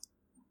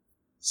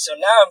So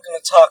now I'm going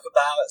to talk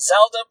about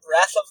Zelda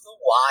Breath of the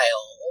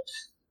Wild.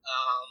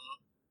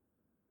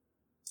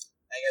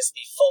 I guess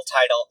the full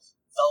title,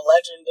 The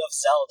Legend of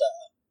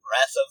Zelda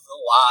Breath of the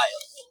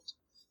Wild.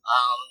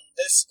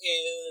 This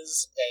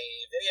is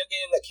a video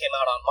game that came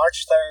out on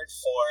March 3rd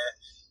for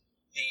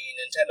the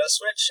Nintendo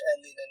Switch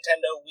and the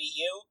Nintendo Wii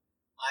U.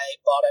 I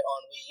bought it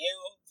on Wii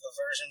U. The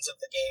versions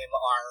of the game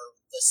are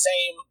the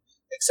same,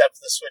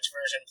 except the Switch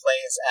version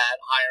plays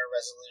at higher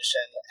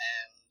resolution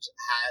and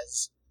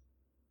has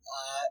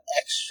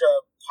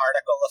extra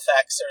particle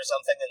effects or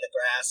something in the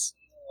grass.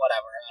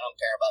 Whatever, I don't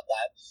care about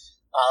that.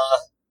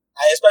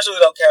 I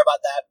especially don't care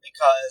about that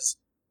because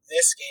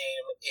this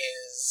game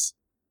is,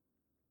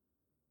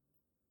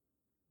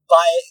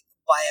 by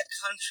a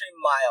country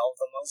mile,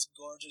 the most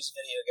gorgeous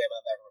video game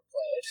I've ever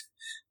played.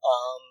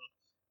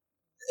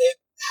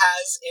 It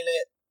has in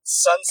it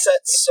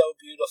sunsets so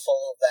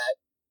beautiful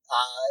that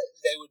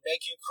they would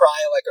make you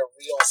cry like a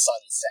real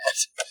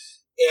sunset.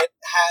 It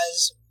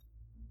has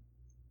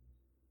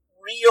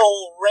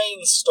real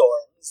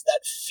rainstorms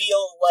that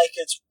feel like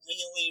it's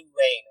really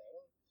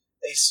raining.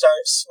 They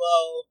start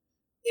slow.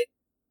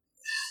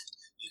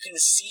 You can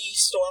see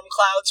storm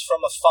clouds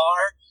from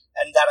afar,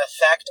 and that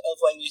effect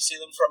of when you see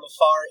them from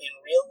afar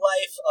in real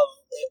life,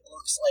 of it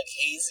looks like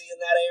hazy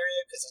in that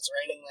area because it's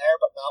raining there,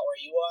 but not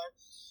where you are.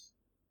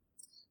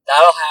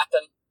 That'll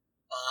happen.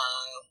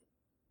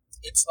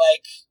 It's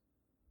like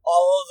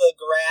all of the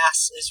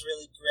grass is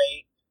really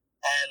great,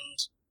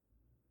 and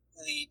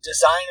the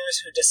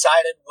designers who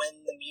decided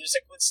when the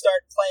music would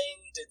start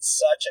playing did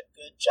such a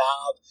good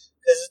job,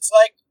 because it's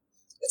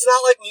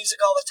not like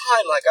music all the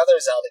time like other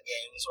Zelda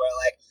games where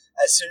like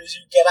as soon as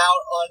you get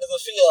out onto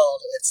the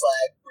field it's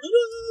like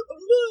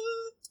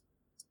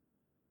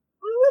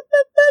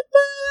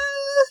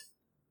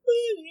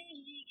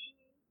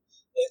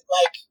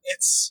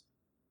it's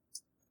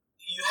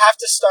you have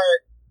to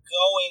start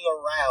going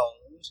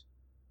around.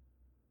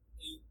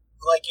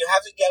 You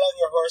have to get on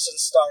your horse and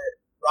start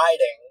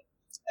riding,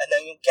 and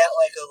then you get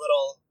like a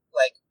little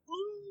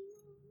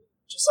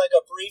just like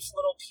a brief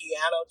little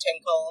piano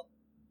tinkle,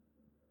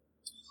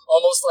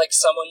 almost like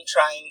someone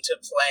trying to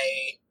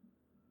play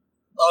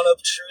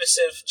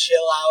unobtrusive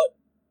chill out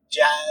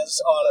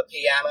jazz on a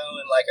piano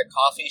in like a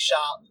coffee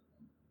shop.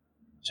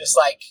 Just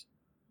like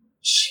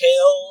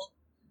chill,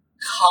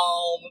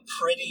 calm,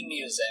 pretty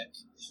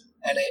music,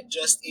 and it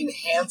just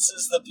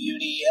enhances the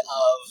beauty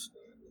of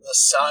the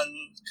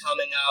sun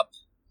coming up,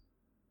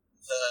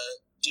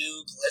 the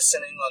dew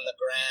glistening on the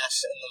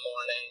grass in the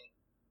morning.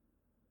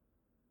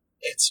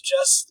 It's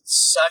just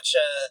such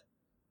a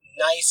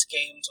nice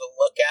game to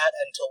look at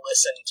and to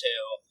listen to,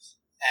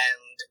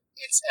 and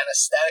it's an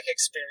aesthetic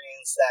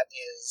experience that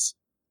is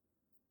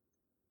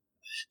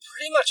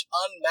pretty much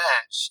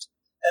unmatched.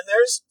 And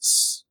there's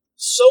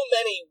so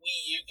many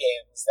Wii U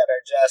games that are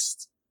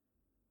just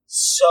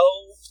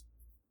so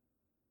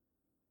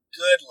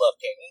good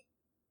looking,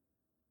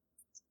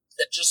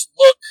 that just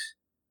look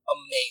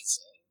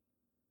amazing.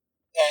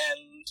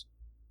 And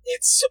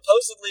it's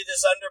supposedly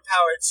this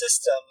underpowered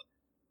system,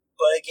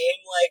 but a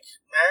game like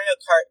Mario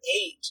Kart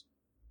 8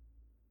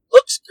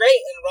 looks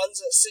great and runs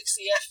at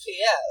 60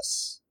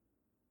 FPS.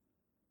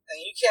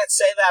 And you can't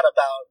say that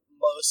about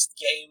most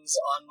games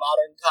on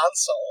modern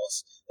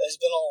consoles. There's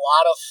been a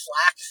lot of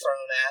flack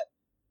thrown at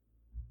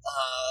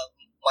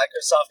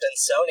Microsoft and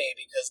Sony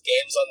because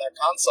games on their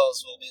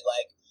consoles will be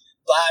like,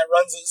 but it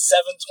runs at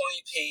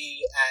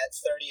 720p at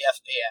 30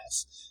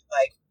 FPS.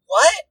 Like,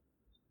 what?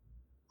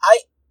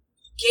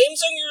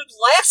 Games on your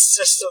last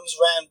systems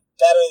ran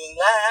better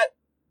than that.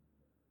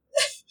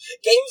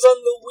 Games on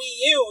the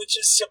Wii U, which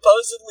is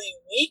supposedly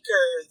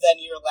weaker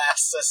than your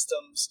last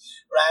systems,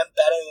 ran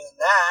better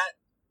than that.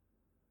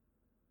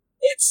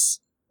 It's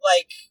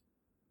like,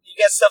 you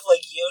get stuff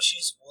like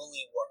Yoshi's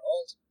Woolly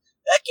World.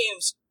 That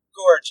game's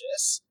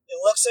gorgeous. It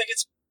looks like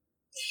it's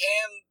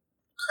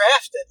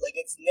handcrafted, like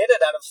it's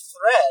knitted out of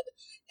thread.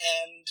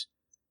 And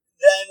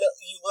then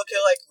you look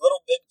at like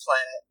Little Big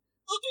Planet.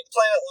 Little Big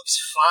Planet looks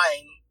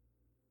fine.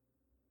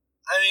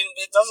 I mean,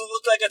 it doesn't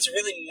look like it's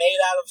really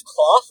made out of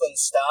cloth and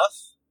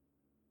stuff.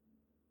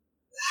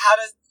 How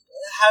does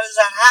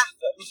that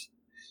happen?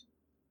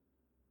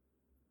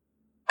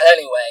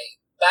 Anyway,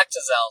 back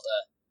to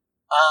Zelda.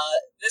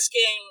 This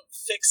game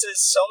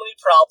fixes so many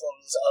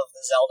problems of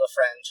the Zelda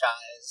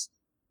franchise.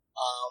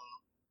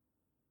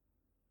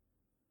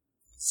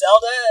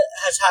 Zelda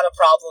has had a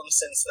problem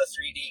since the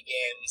 3D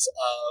games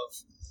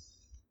of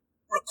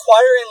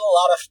requiring a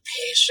lot of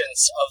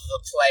patience of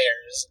the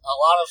players, a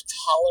lot of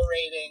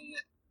tolerating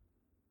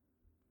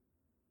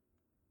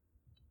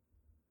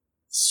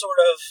sort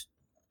of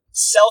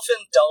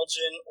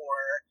self-indulgent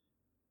or,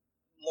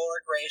 more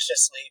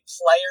graciously,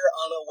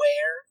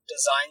 player-unaware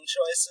design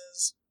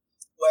choices,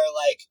 where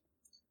like,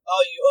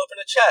 oh, you open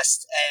a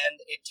chest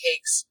and it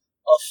takes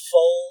a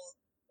full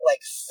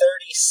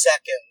 30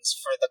 seconds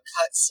for the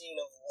cutscene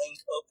of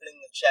Link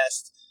opening the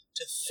chest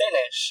to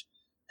finish,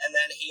 and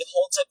then he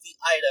holds up the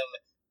item,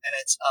 and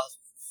it's a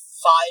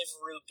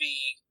 5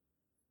 rupee.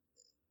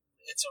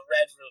 It's a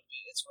red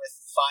rupee. It's worth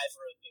 5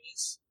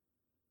 rupees.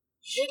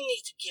 You didn't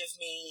need to give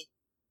me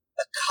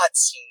a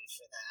cutscene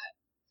for that.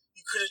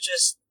 You could have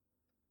just...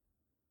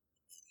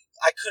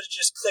 I could have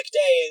just clicked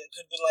A and it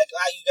could have been like,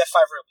 you got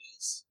 5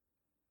 rupees.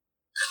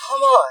 Come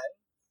on.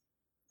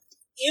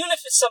 Even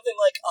if it's something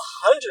like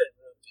 100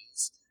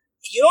 rupees,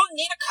 you don't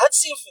need a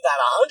cutscene for that.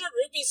 100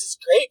 rupees is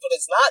great, but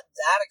it's not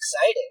that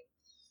exciting.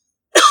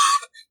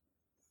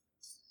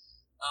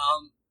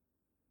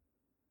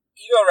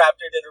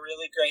 Egoraptor did a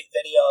really great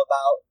video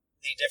about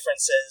the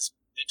differences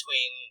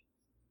between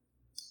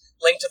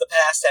Link to the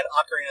Past and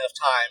Ocarina of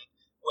Time,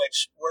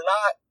 which were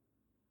not...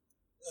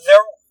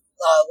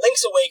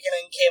 Link's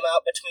Awakening came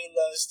out between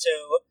those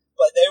two,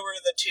 but they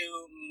were the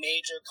two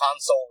major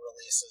console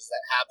releases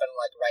that happened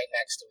like right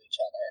next to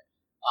each other.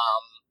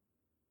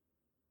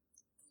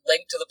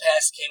 Link to the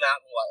Past came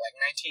out in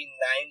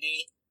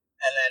 1990,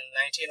 and then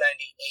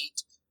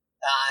 1998,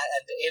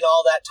 and in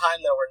all that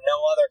time there were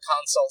no other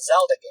console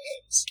Zelda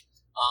games.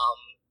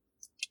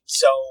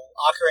 So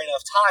Ocarina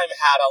of Time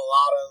had a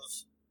lot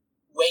of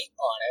weight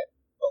on it,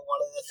 but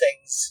one of the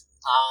things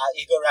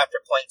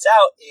Egoraptor points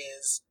out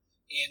is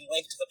in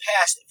Link to the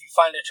Past, if you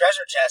find a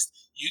treasure chest,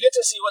 you get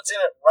to see what's in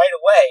it right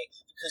away,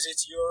 because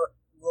it's your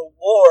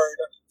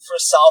reward for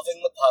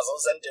solving the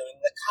puzzles and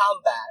doing the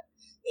combat.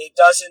 It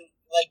doesn't,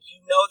 you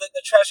know that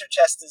the treasure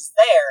chest is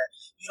there,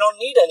 you don't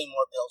need any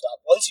more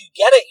build-up. Once you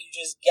get it, you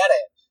just get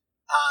it.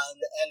 And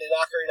in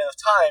Ocarina of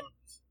Time,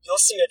 you'll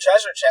see a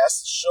treasure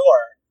chest,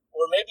 sure,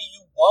 or maybe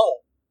you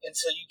won't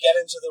until you get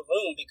into the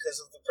room because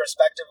of the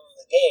perspective of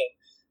the game.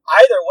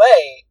 Either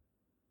way,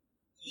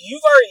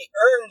 you've already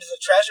earned the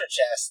treasure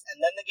chest,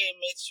 and then the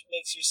game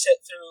makes you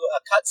sit through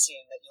a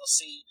cutscene that you'll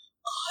see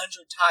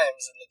 100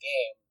 times in the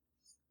game,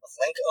 with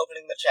Link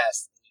opening the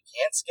chest. You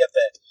can't skip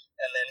it,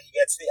 and then he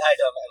gets the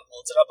item and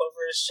holds it up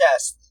over his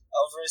chest,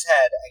 over his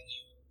head, and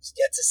you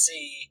get to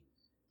see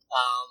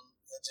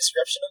the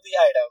description of the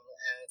item,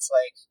 and it's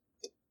like,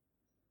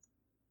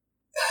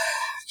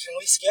 can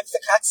we skip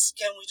the cuts?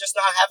 Can we just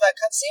not have that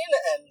cutscene?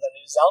 And the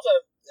new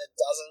Zelda, it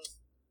doesn't.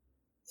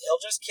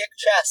 He'll just kick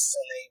chests,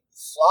 and they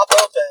flop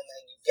open,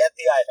 and you get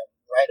the item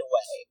right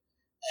away.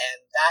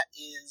 And that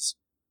is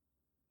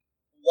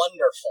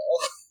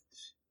wonderful.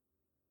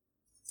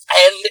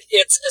 And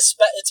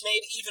it's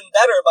made even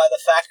better by the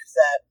fact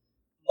that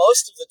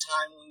most of the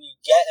time when you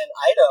get an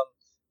item,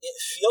 it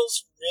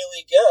feels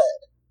really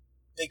good.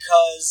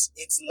 Because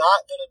it's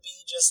not going to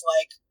be just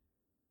like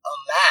a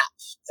map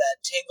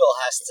that Tingle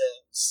has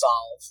to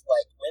solve,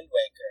 like Wind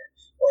Waker.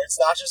 Or it's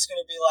not just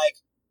going to be like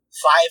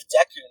 5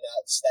 Deku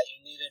Nuts that you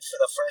needed for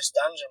the first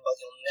dungeon,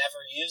 but you'll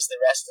never use the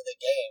rest of the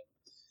game.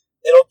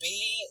 It'll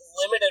be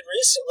limited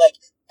resource.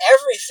 Like,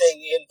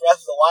 everything in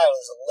Breath of the Wild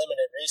is a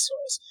limited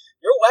resource.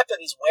 Your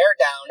weapons wear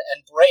down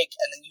and break,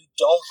 and then you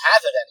don't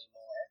have it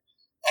anymore.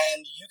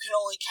 And you can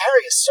only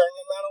carry a certain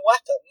amount of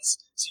weapons,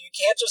 so you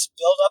can't just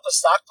build up a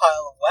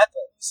stockpile of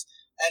weapons.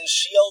 And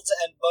shields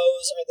and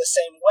bows are the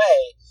same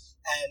way,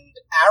 and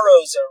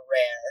arrows are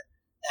rare,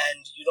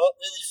 and you don't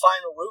really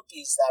find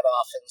rupees that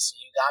often, so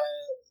you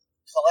gotta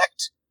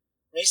collect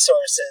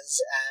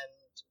resources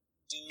and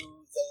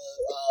do the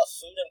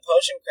food and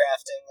potion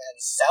crafting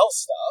and sell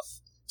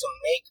stuff to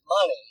make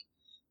money.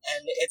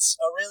 And it's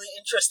a really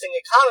interesting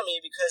economy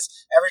because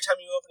every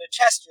time you open a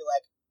chest, you're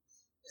like,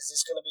 is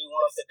this going to be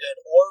one of the good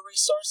ore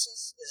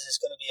resources? Is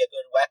this going to be a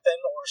good weapon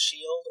or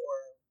shield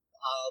or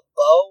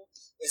bow?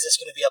 Is this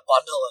going to be a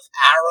bundle of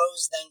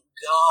arrows? Thank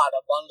God,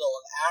 a bundle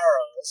of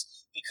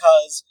arrows.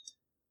 Because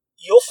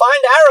you'll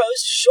find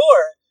arrows,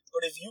 sure,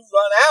 but if you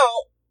run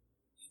out,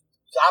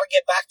 gotta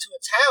get back to a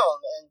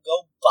town and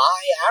go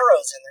buy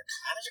arrows, and they're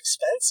kind of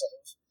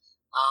expensive.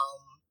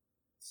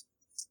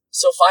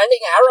 So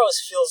finding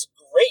arrows feels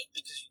great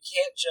because you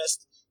can't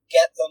just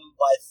get them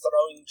by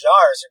throwing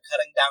jars or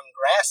cutting down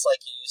grass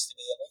like you used to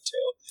be able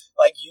to.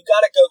 Like, you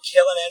gotta go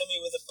kill an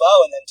enemy with a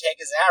bow and then take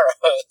his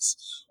arrows,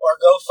 or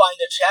go find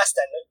a chest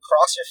and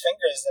cross your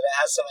fingers that it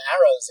has some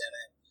arrows in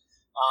it.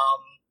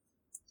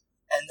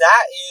 And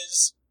that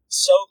is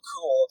so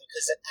cool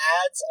because it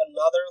adds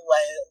another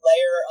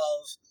layer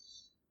of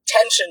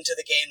tension to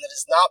the game that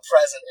is not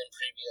present in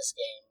previous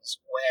games,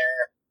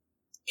 where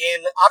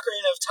in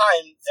Ocarina of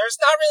Time, there's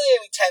not really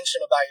any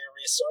tension about your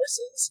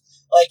resources.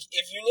 Like,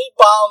 if you need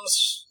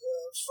bombs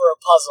for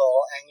a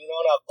puzzle and you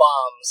don't have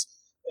bombs,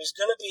 there's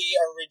going to be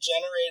a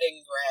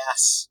regenerating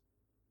grass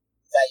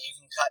that you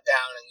can cut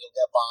down and you'll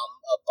get a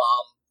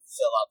bomb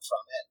fill up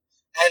from it.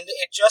 And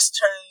it just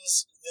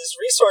turns this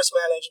resource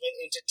management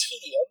into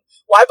tedium.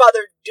 Why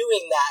bother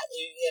doing that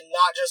and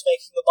not just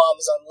making the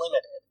bombs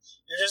unlimited?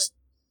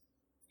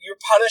 You're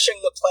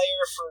punishing the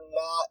player for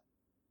not...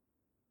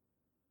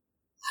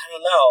 I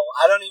don't know.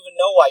 I don't even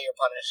know why you're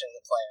punishing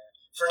the player.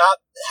 For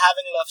not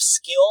having enough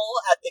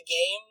skill at the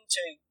game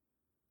to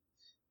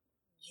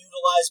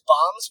utilize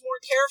bombs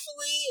more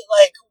carefully?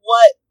 Like,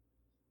 what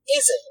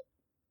is it?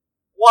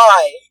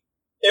 Why?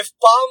 If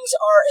bombs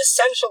are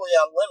essentially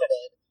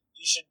unlimited,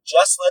 you should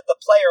just let the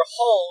player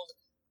hold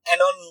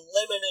an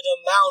unlimited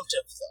amount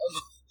of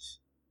them.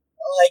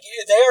 like,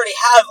 they already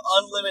have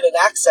unlimited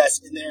access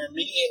in their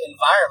immediate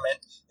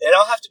environment. They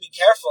don't have to be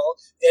careful.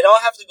 They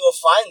don't have to go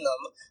find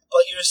them,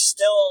 but you're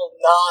still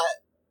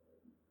not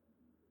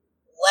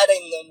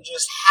letting them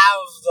just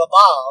have the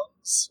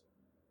bombs.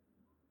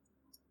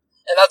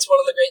 And that's one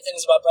of the great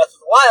things about Breath of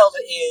the Wild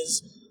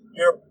is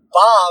your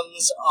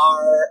bombs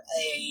are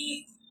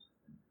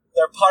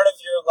they're part of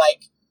your,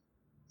 like,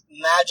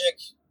 magic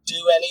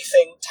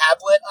do-anything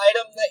tablet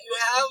item that you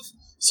have.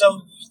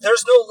 So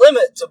there's no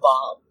limit to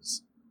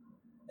bombs.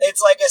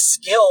 It's like a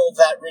skill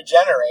that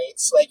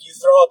regenerates. Like, you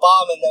throw a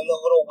bomb and then the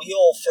little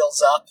wheel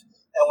fills up,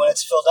 and when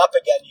it's filled up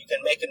again, you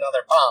can make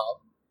another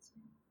bomb.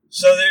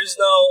 So there's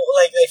no,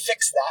 like, they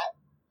fixed that.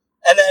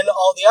 And then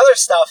all the other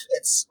stuff,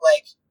 it's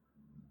like,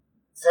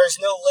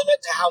 there's no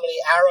limit to how many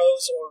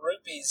arrows or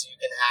rupees you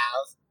can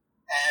have,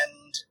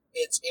 and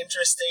it's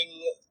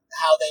interesting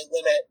how they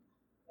limit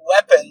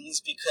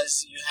weapons,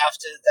 because you have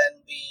to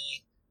then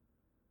be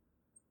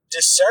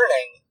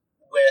discerning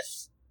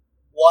with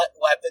what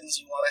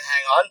weapons you want to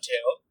hang on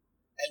to,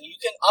 and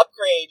you can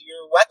upgrade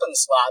your weapon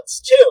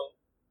slots too.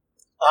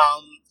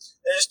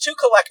 There's 2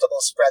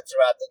 collectibles spread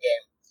throughout the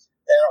game.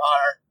 There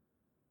are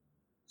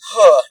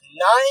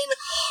 900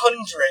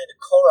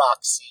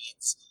 Korok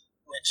seeds,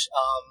 which,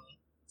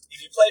 if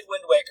you played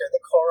Wind Waker, the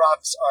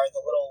Koroks are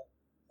the little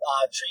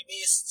tree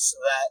beasts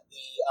that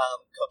the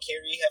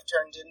Kokiri have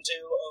turned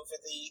into over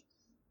the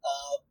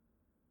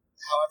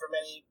however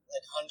many,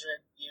 like,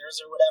 100 years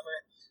or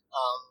whatever.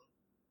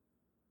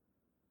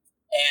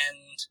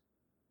 And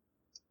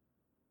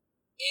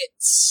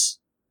it's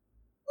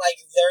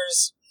like,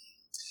 there's,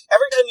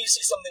 every time you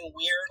see something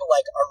weird,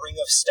 like a ring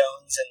of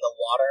stones in the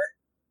water,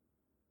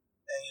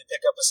 and you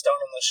pick up a stone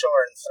on the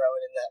shore and throw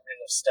it in that ring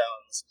of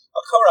stones,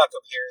 a Korok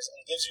appears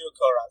and gives you a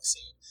Korok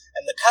seed.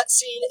 And the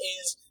cutscene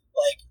is,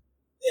 like,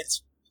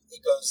 it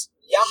goes,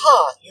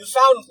 yaha, you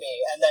found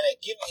me, and then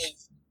it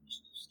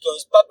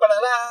goes,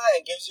 ba-ba-da-da,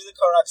 and gives you the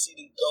Korok seed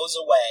and goes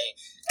away.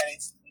 And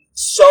it's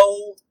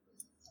so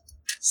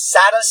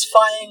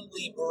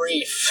satisfyingly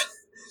brief.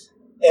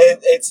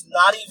 It's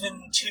not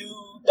even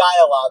 2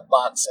 dialogue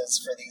boxes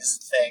for these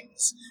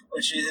things,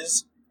 which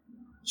is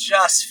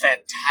just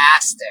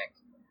fantastic.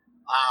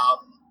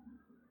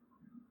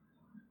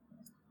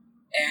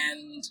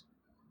 And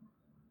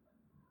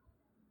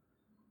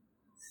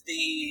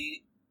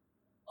the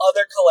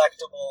other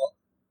collectible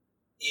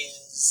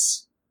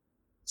is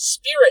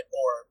Spirit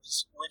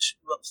Orbs, which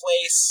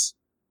replace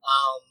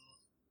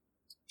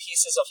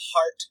pieces of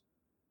heart.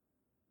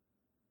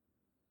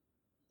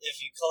 If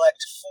you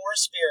collect 4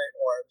 Spirit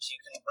Orbs, you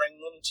can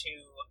bring them to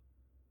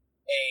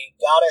a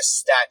goddess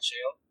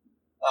statue,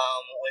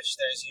 which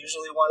there's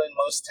usually one in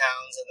most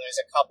towns, and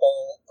there's a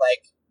couple,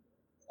 like,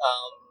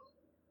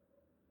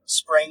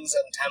 springs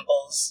and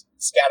temples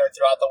scattered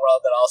throughout the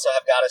world that also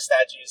have goddess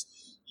statues.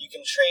 You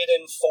can trade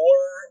in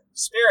 4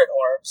 Spirit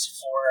Orbs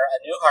for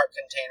a new heart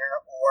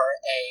container or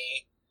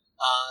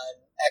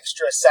an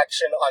extra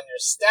section on your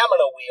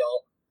stamina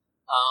wheel.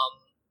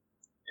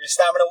 Your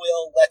stamina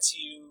wheel lets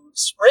you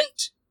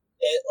sprint,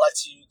 it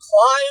lets you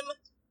climb,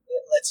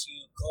 it lets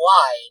you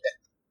glide,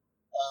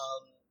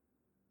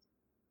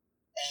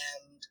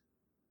 and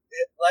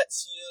it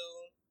lets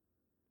you,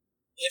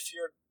 if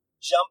you're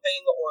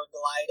jumping or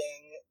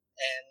gliding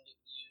and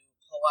you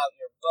pull out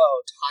your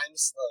bow, time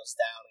slows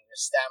down and your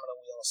stamina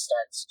wheel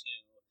starts to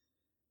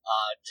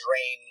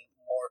drain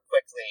more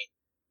quickly.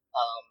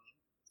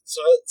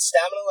 So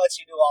stamina lets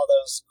you do all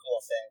those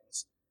cool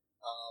things.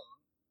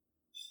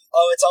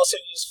 It's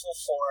also useful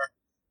for,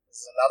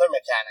 this is another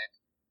mechanic,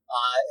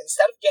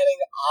 instead of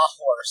getting a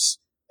horse,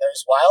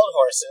 there's wild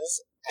horses,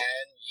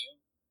 and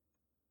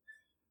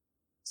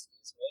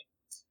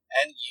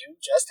you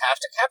just have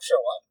to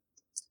capture one.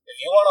 If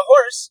you want a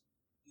horse,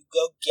 you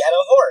go get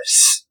a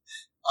horse.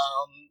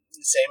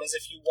 Same as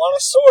if you want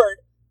a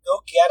sword,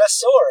 go get a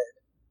sword.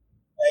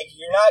 Like,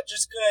 you're not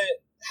just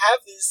gonna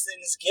have these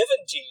things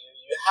given to you,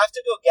 you have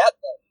to go get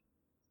them.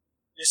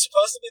 You're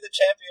supposed to be the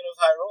champion of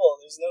Hyrule,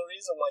 there's no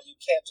reason why you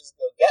can't just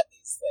go get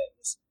these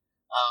things.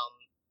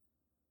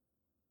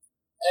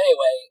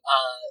 Anyway,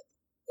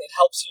 it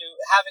helps you,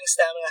 having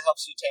stamina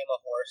helps you tame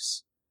a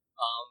horse,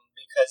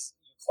 because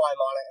you climb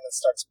on it and it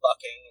starts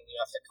bucking and you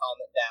have to calm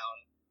it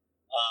down.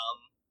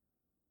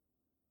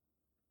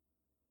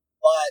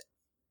 But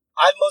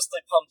I've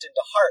mostly pumped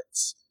into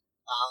hearts.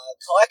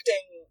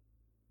 Collecting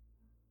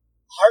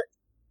heart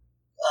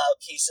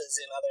pieces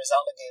in other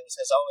Zelda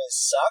games has always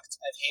sucked.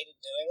 I've hated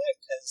doing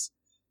it because,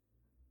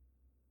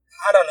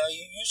 I don't know,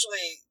 you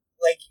usually,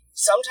 like,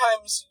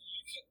 sometimes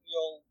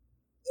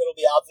it'll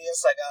be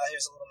obvious, like,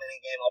 here's a little mini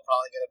game, I'll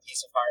probably get a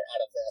piece of heart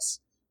out of this.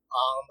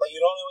 But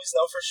you don't always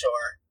know for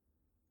sure.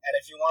 And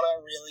if you want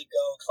to really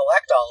go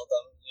collect all of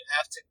them, you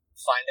have to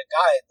find a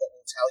guide that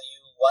will tell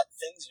you what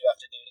things you have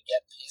to do to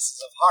get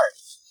pieces of heart.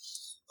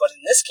 But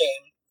in this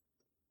game,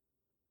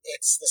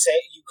 it's the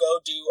same. You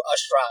go do a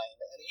shrine,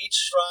 and each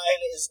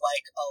shrine is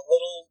like a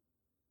little,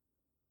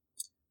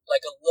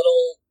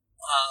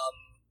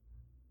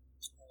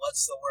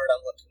 what's the word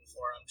I'm looking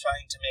for? I'm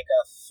trying to make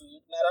a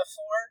food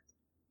metaphor.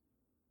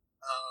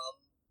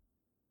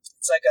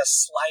 It's like a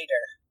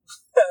slider.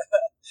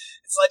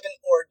 It's like an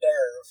hors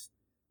d'oeuvre.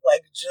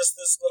 Like, just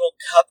this little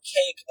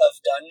cupcake of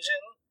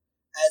dungeon,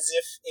 as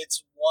if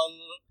it's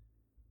one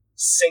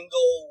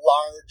single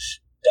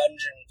large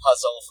dungeon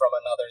puzzle from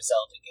another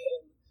Zelda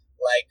game.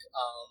 Like,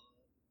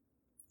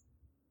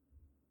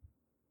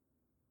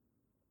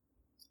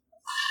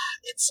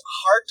 it's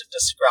hard to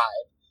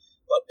describe,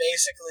 but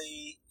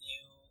basically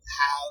you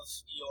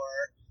have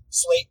your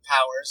slate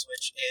powers,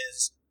 which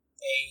is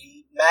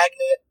a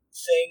magnet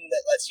thing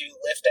that lets you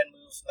lift and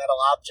move metal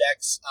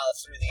objects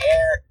through the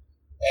air.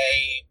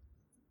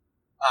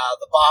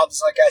 The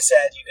bombs, like I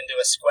said, you can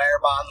do a square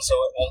bomb so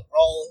it won't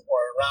roll,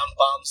 or a round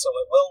bomb so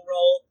it will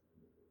roll.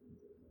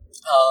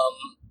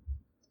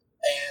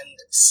 And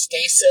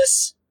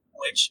stasis,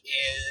 which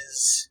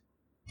is,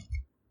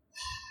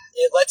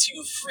 it lets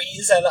you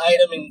freeze an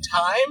item in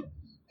time,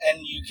 and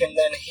you can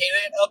then hit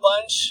it a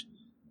bunch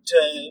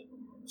to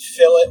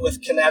fill it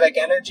with kinetic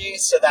energy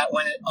so that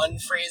when it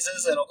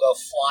unfreezes, it'll go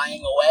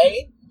flying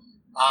away.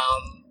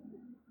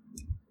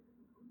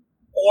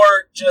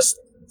 Or just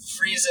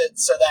freeze it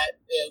so that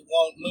it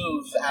won't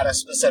move at a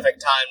specific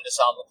time to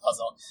solve a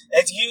puzzle.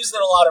 It's used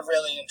in a lot of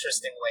really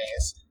interesting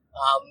ways.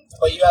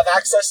 But you have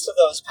access to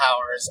those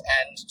powers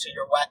and to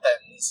your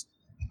weapons.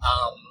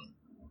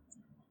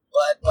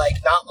 But,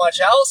 like, not much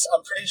else.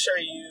 I'm pretty sure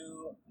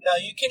you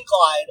can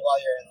glide while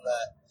you're in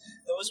the...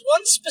 There was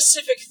one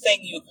specific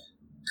thing you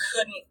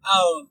couldn't...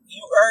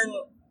 you earn...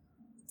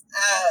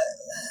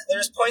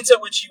 there's points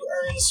at which you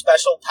earn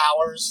special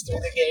powers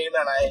through the game,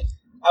 and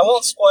I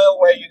won't spoil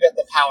where you get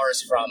the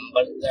powers from,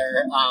 but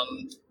they're,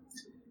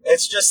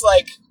 it's just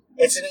like,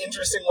 it's an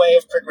interesting way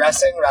of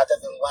progressing rather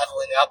than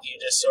leveling up. You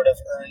just sort of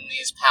earn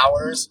these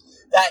powers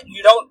that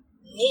you don't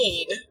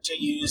need to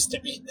use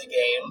to beat the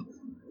game,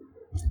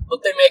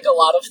 but they make a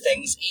lot of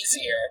things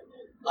easier.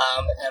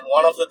 And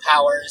one of the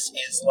powers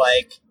is,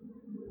 like,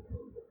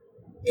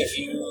 if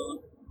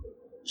you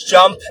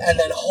jump and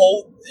then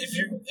hold, if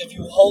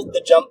you hold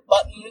the jump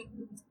button,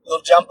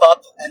 you'll jump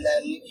up, and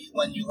then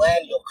when you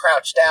land, you'll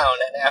crouch down,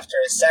 and after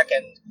a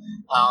second,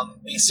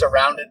 be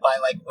surrounded by,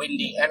 like,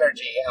 windy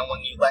energy, and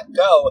when you let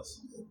go,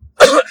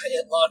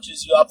 it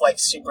launches you up, like,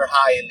 super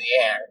high in the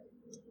air.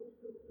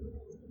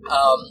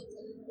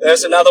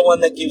 There's another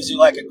one that gives you,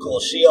 like, a cool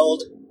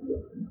shield.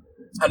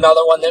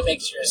 Another one that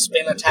makes your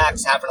spin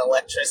attacks have an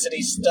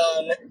electricity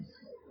stun.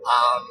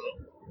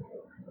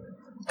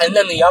 And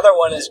then the other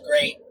one is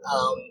great.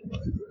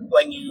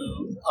 When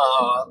you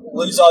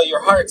lose all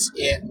your hearts,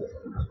 it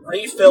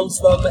refills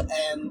them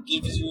and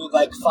gives you,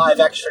 like, 5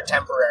 extra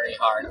temporary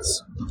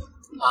hearts.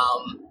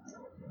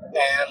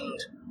 And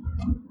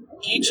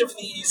each of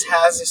these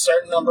has a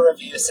certain number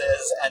of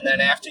uses, and then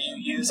after you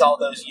use all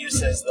those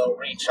uses, they'll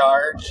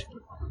recharge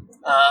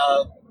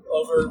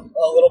over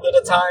a little bit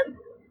of time.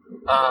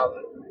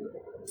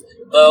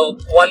 The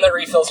one that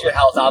refills your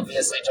health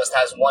obviously just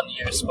has 1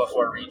 use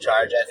before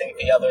recharge. I think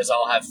the others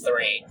all have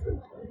 3.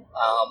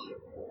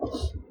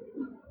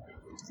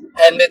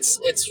 And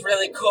it's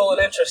really cool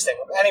and interesting.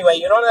 Anyway,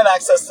 you don't have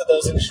access to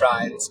those in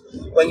shrines.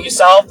 When you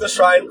solve the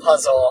shrine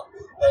puzzle,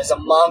 there's a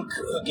monk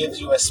who gives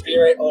you a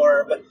spirit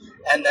orb,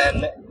 and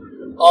then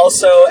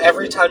also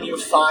every time you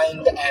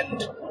find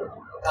and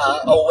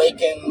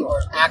awaken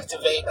or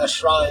activate a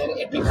shrine,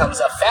 it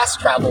becomes a fast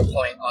travel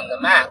point on the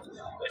map,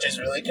 which is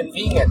really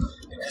convenient,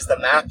 because the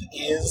map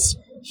is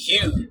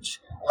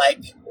huge.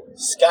 Like,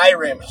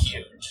 Skyrim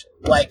huge.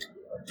 Like,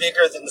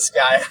 bigger than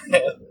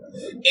Skyrim.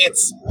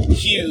 It's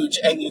huge,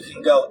 and you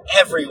can go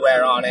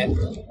everywhere on it,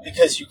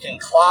 because you can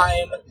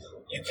climb,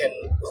 you can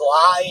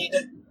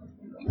glide.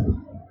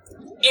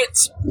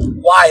 It's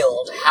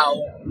wild how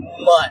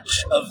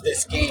much of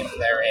this game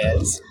there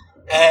is,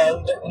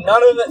 and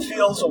none of it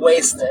feels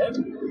wasted.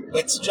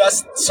 It's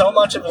just, so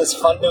much of it is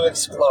fun to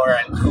explore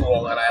and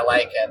cool, and I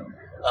like it.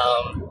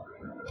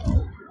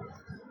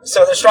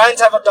 So the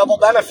shrines have a double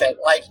benefit.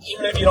 Like,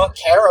 even if you don't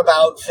care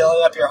about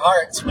filling up your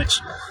hearts,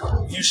 which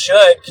you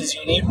should, because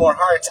you need more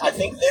hearts, I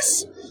think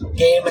this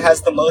game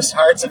has the most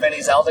hearts of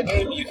any Zelda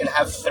game. You can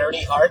have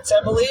 30 hearts,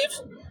 I believe.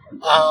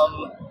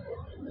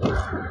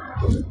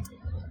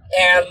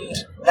 And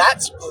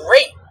that's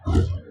great.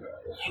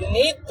 You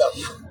need them,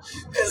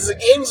 because the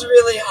game's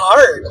really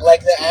hard.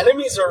 Like, the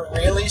enemies are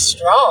really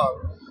strong.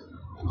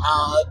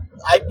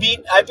 I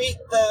beat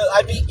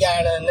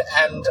Ganon,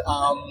 and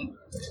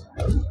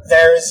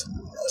there's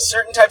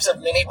certain types of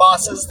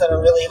mini-bosses that are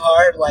really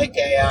hard, like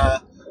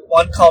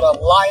one called a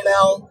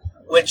Lionel,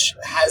 which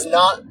has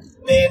not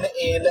been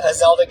in a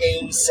Zelda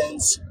game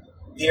since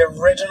the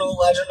original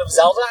Legend of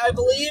Zelda, I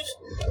believe.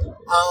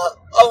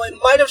 It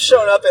might have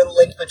shown up in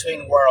Link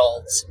Between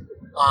Worlds.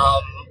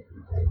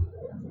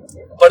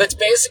 But it's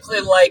basically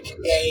like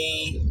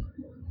a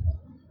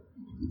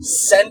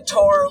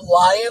centaur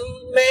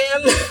lion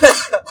man,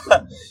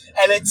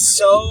 and it's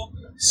so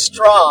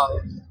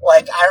strong.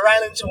 Like, I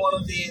ran into one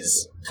of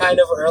these kind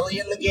of early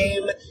in the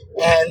game,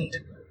 and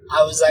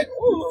I was like,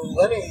 ooh,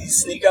 let me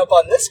sneak up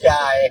on this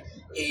guy.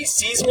 He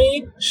sees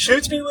me,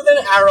 shoots me with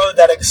an arrow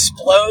that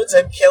explodes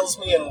and kills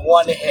me in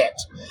 1 hit.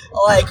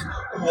 Like,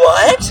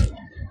 what?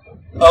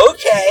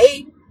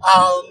 okay.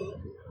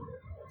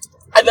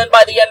 And then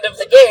by the end of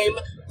the game,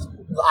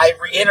 I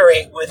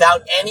reiterate,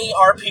 without any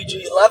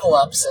RPG level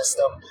up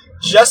system,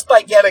 just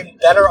by getting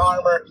better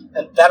armor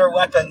and better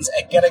weapons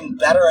and getting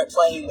better at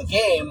playing the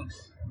game,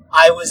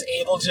 I was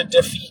able to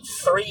defeat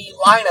 3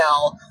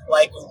 Lynel,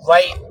 like,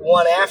 right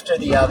one after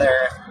the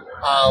other,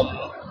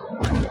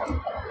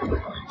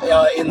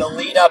 in the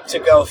lead up to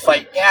go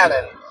fight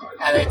Ganon.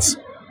 And it's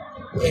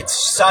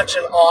such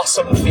an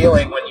awesome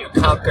feeling when you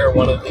conquer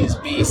one of these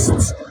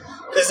beasts.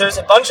 Because there's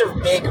a bunch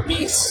of big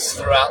beasts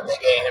throughout the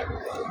game.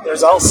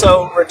 There's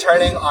also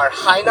returning our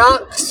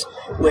Hinox,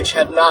 which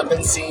have not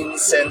been seen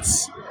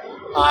since...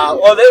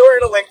 well, they were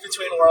in A Link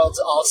Between Worlds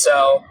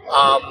also.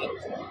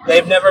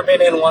 They've never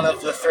been in one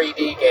of the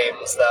 3D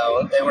games,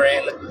 though. They were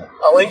in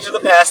A Link to the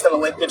Past and A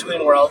Link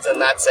Between Worlds,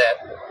 and that's it.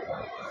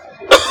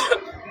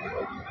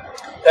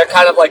 They're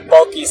kind of like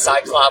bulky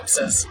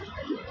Cyclopses.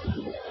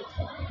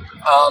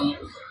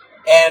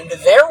 And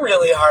they're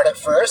really hard at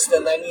first,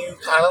 and then you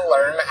kind of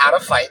learn how to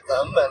fight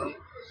them, and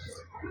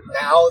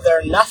now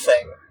they're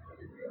nothing.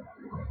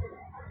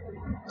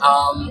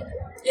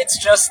 It's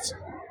just...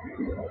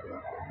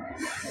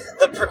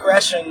 the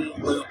progression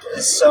loop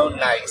is so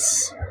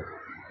nice.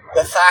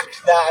 The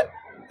fact that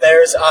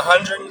there's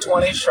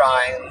 120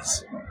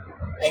 shrines,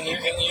 and you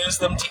can use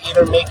them to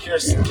either make your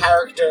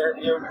character...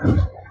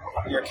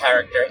 Your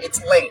character. It's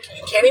Link.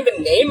 You can't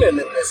even name him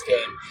in this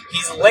game.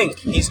 He's Link.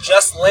 He's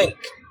just Link.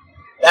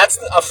 That's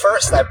a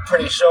first, I'm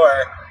pretty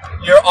sure.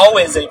 You're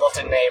always able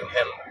to name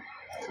him.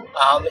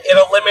 It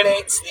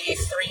eliminates the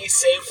 3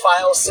 save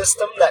file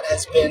system that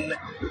has been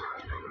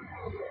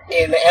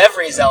in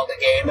every Zelda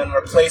game and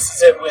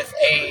replaces it with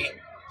a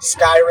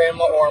Skyrim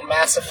or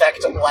Mass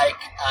Effect-like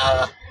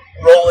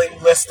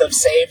rolling list of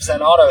saves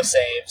and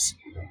autosaves,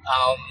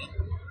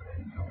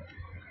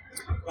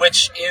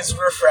 which is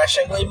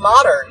refreshingly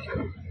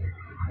modern.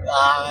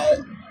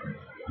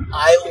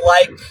 I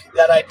like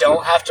that I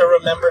don't have to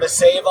remember to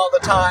save all the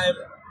time.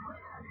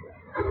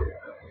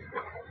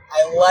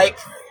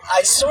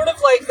 I sort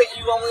of like that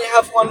you only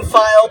have one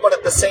file, but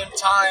at the same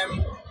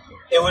time,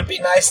 it would be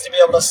nice to be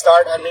able to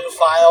start a new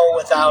file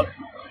without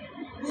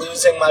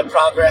losing my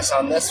progress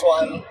on this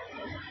one.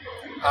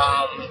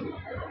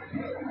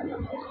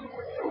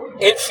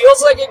 It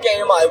feels like a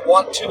game I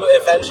want to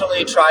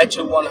eventually try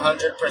to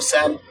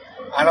 100%.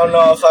 I don't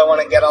know if I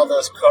want to get all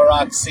those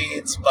Korok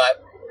seeds,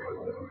 but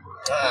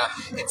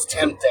it's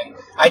tempting.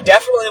 I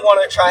definitely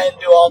want to try and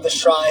do all the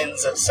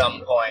shrines at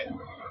some point.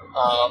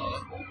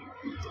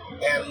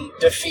 And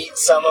defeat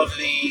some of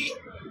the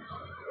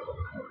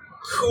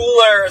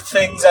cooler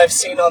things I've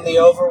seen on the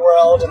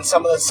overworld and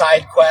some of the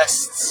side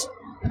quests.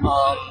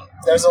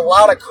 There's a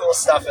lot of cool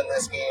stuff in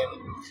this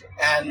game.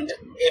 And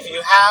if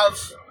you have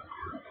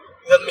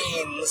the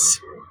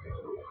means,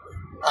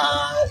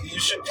 you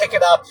should pick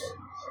it up.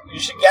 You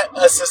should get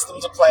a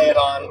system to play it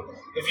on.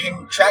 If you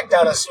can track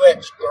down a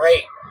Switch,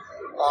 great.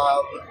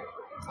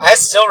 I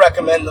still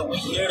recommend the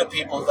Wii U to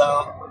people,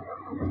 though.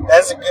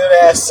 That's a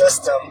good-ass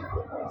system.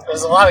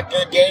 There's a lot of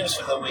good games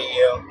for the Wii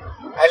U.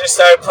 I just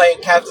started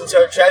playing Captain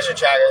Toad Treasure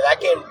Tracker.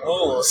 That game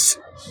rules.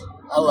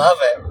 I love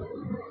it.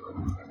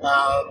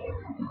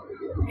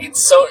 It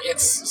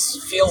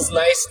feels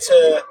nice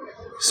to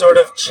sort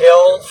of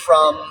chill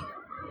from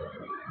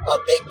a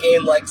big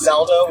game like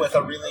Zelda with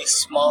a really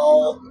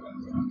small,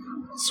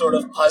 sort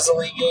of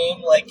puzzly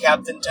game like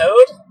Captain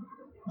Toad.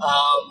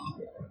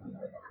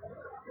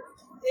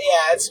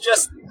 Yeah, it's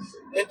just...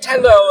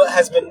 Nintendo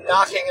has been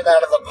knocking it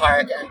out of the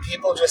park, and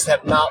people just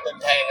have not been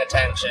paying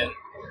attention.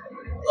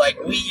 Like,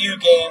 Wii U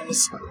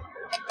games,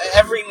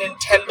 every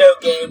Nintendo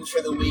game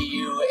for the Wii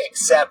U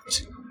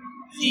except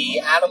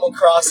the Animal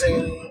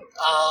Crossing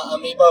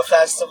Amiibo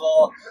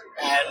Festival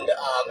and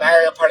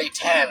Mario Party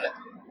 10.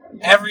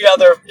 Every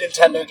other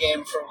Nintendo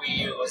game for Wii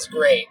U was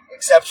great,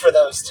 except for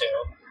those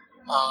two.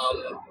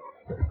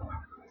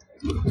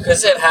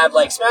 Because it had,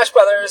 like, Smash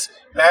Brothers,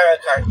 Mario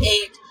Kart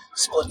 8,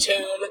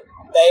 Splatoon,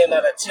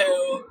 Bayonetta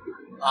 2,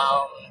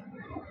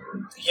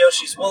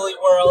 Yoshi's Woolly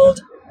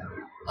World,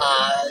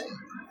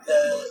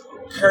 the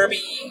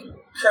Kirby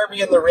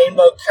and the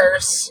Rainbow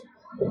Curse.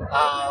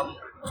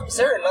 Was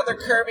there another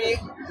Kirby?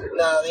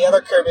 No, the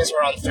other Kirbys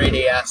were on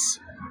 3DS.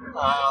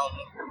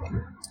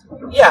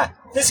 Yeah,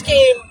 this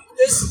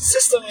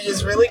system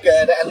is really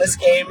good, and this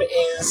game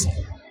is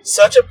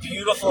such a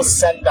beautiful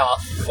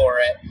send-off for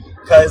it,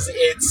 because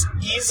it's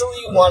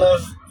easily one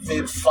of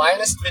the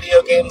finest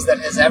video games that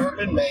has ever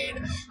been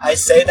made. I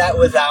say that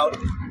without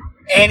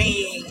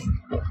any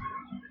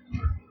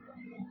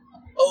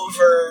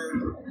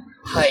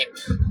over-hype.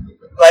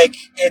 Like,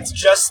 it's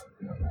just...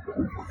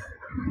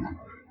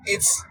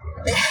 It's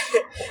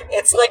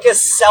like a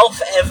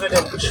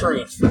self-evident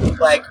truth.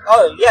 Like,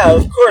 oh yeah,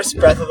 of course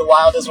Breath of the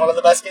Wild is one of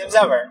the best games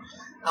ever.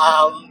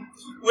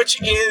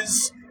 Which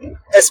is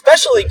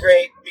especially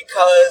great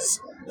because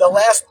the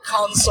last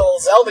console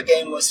Zelda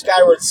game was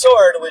Skyward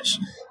Sword, which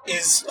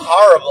is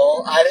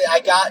horrible. I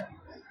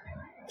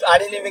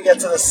didn't even get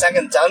to the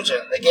second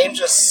dungeon. The game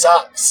just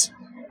sucks.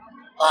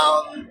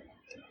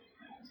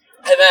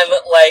 And then,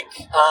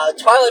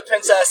 Twilight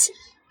Princess,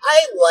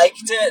 I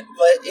liked it,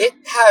 but it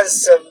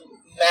has some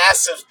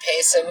massive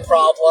pacing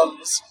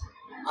problems.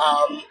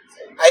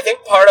 I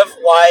think part of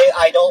why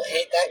I don't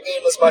hate that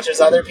game as much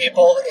as other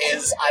people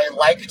is I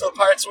liked the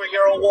parts where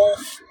you're a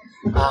wolf.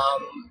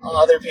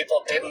 Other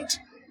people didn't,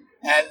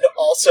 and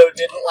also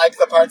didn't like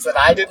the parts that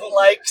I didn't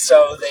like,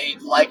 so they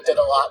liked it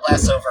a lot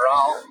less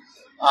overall.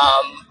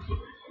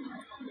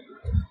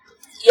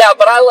 Yeah,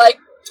 but I like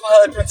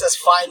Twilight Princess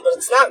fine, but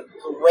it's not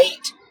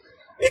great.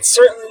 It's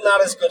certainly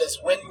not as good as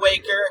Wind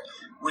Waker,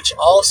 which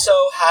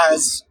also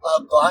has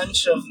a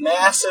bunch of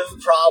massive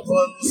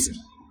problems.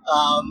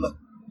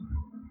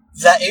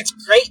 That it's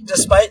great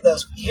despite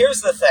those.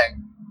 Here's the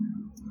thing.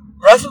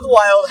 Breath of the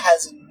Wild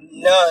has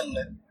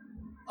none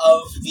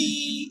of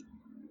the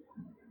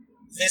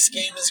this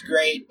game is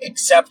great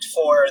except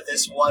for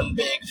this one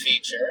big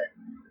feature.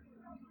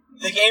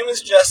 The game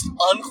is just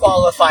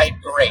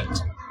unqualified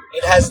great.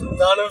 It has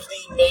none of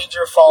the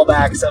major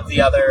fallbacks of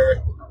the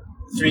other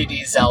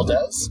 3D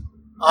Zeldas.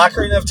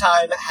 Ocarina of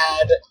Time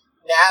had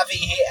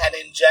Navi and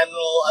in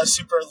general a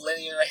super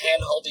linear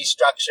handholdy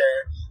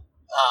structure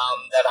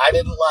that I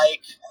didn't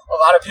like. A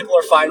lot of people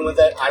are fine with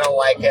it. I don't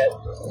like it.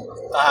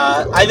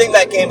 I think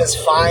that game is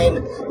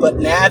fine, but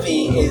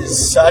Navi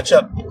is such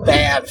a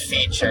bad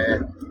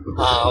feature.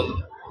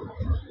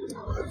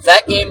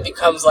 That game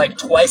becomes like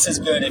twice as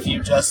good if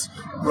you just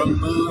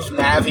remove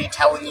Navi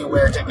telling you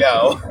where to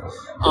go.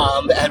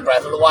 And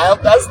Breath of the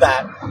Wild does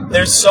that.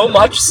 There's so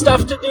much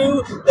stuff to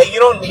do that you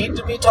don't need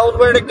to be told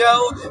where to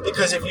go,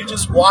 because if you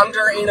just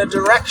wander in a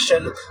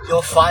direction,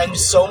 you'll find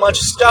so much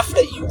stuff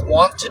that you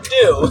want to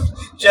do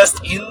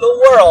just in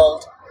the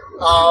world.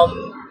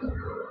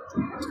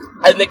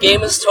 And the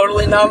game is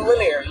totally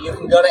non-linear. You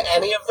can go to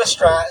any of the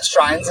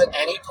shrines at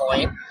any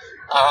point.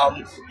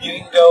 You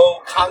can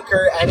go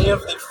conquer any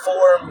of the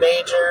 4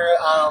 major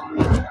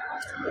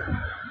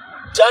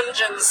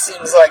dungeons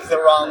seems like the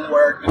wrong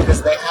word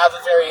because they have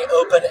a very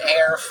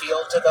open-air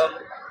feel to them.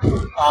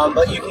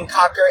 But you can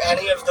conquer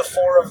any of the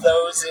 4 of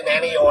those in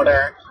any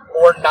order,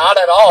 or not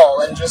at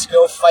all, and just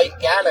go fight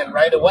Ganon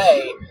right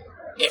away,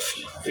 if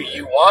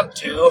you want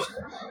to.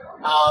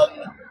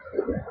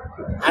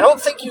 I don't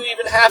think you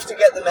even have to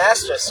get the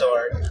Master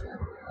Sword.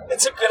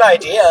 It's a good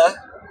idea.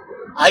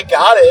 I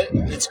got it.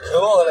 It's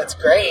cool and it's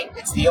great.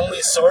 It's the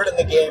only sword in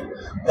the game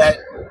that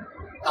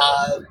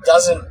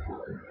doesn't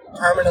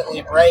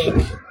permanently break.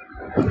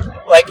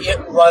 Like, it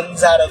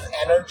runs out of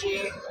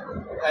energy.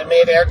 I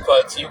made air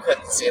quotes, you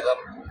couldn't see them.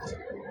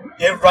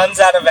 It runs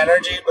out of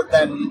energy, but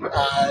then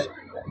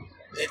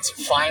it's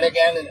fine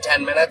again in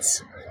 10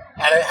 minutes.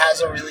 And it has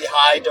a really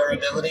high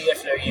durability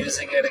if you're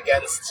using it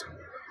against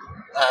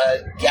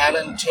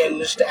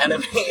Ganon-tinged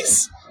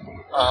enemies.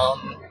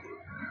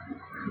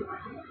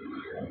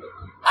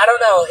 I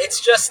don't know, it's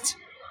just...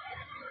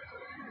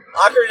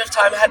 Ocarina of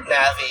Time had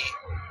Navi.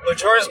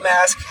 Majora's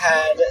Mask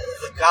had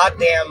the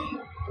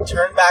goddamn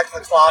turn back the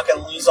clock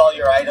and lose all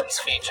your items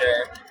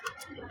feature,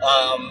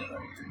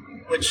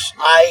 which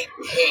I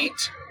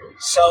hate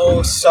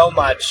so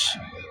much.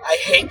 I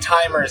hate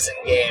timers in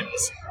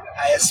games.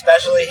 I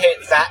especially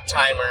hate that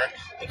timer,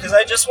 because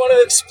I just want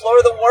to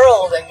explore the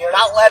world and you're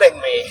not letting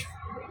me.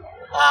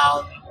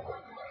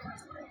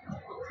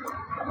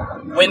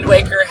 Wind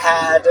Waker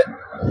had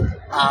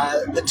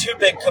the 2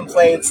 big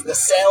complaints, the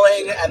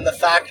sailing and the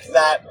fact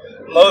that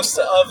most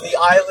of the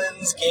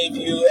islands gave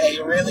you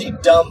a really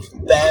dumb,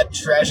 bad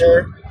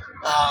treasure.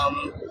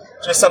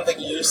 Just something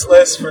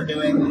useless for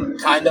doing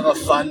kind of a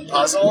fun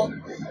puzzle.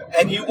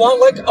 And you want,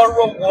 like, a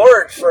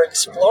reward for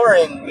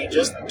exploring. You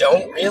just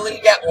don't really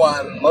get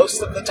one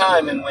most of the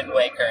time in Wind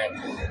Waker.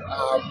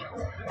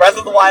 Breath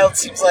of the Wild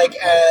seems like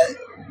a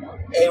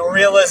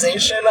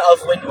realization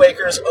of Wind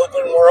Waker's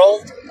open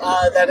world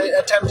that it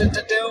attempted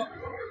to do.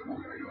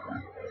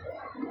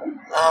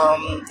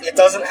 It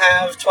doesn't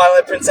have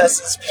Twilight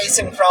Princess's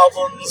pacing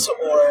problems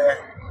or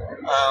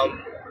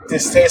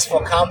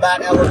distasteful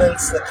combat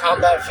elements. The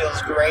combat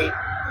feels great.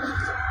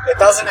 It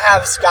doesn't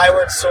have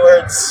Skyward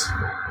Sword's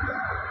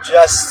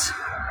just...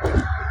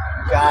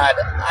 God,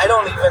 I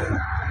don't even...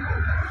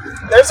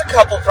 There's a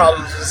couple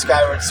problems with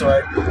Skyward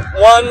Sword.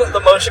 One,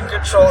 the motion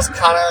controls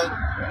kind of...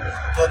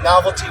 The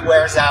novelty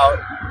wears out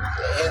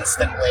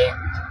instantly.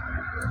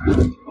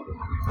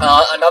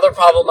 Another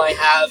problem I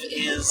have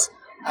is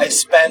I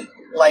spent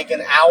like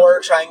an hour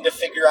trying to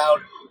figure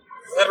out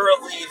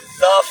literally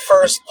the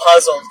first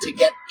puzzle to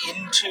get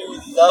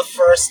into the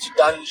first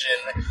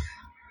dungeon,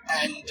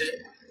 and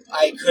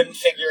I couldn't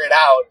figure it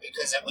out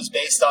because it was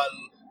based on...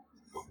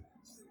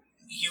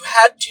 You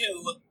had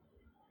to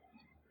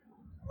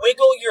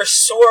wiggle your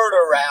sword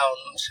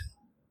around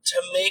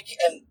to make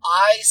an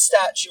eye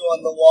statue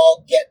on the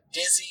wall get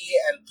dizzy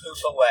and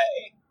poof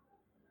away.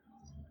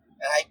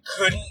 And I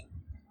couldn't...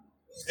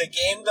 The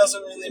game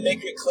doesn't really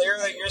make it clear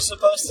that you're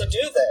supposed to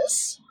do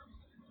this.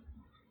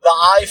 The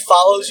eye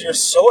follows your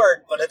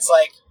sword, but it's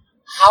like,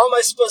 how am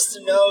I supposed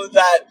to know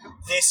that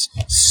this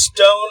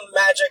stone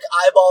magic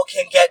eyeball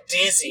can get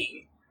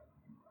dizzy?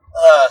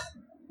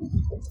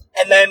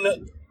 And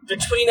then,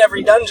 between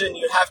every dungeon,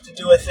 you have to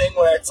do a thing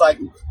where it's like,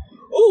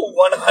 ooh,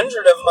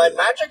 100 of my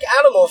magic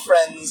animal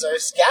friends are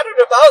scattered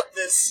about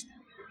this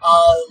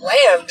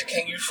land.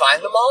 Can you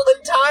find them all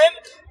in time?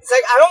 It's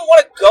like, I don't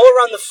want to go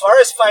around the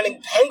forest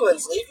finding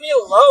penguins. Leave me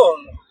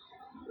alone.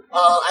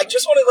 I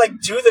just want to, like,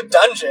 do the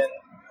dungeon.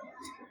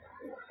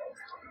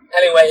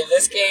 Anyway,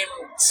 this game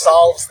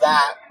solves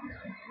that.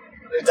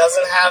 It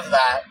doesn't have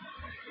that.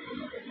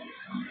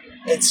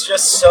 It's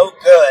just so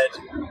good.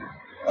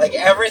 Like,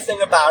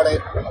 everything about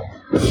it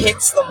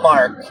hits the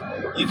mark.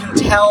 You can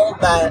tell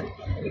that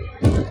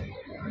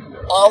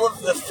all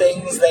of the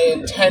things they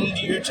intend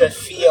you to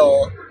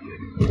feel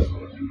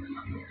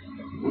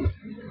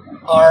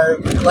are,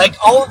 like,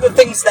 all of the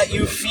things that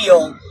you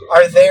feel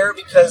are there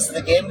because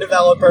the game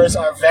developers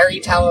are very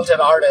talented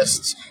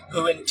artists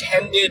who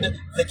intended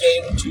the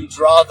game to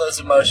draw those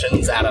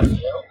emotions out of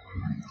you.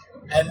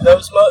 And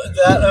those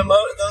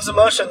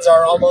emotions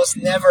are almost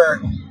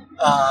never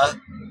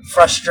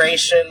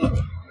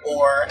frustration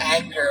or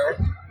anger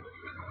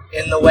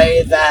in the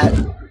way that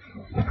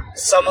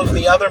some of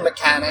the other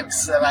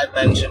mechanics that I've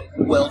mentioned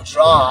will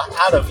draw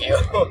out of you.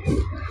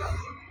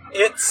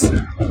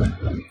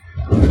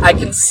 I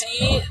can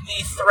see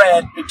the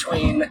thread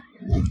between,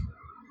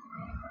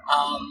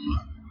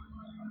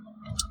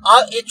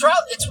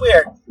 it's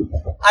weird.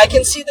 I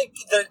can see the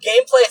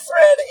gameplay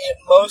thread in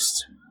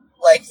most,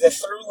 like, the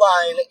through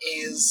line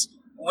is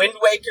Wind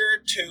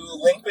Waker to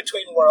Link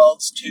Between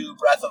Worlds to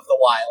Breath of the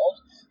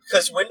Wild.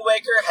 Because Wind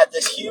Waker had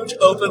this huge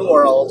open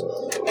world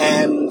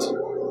and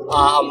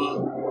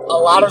a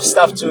lot of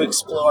stuff to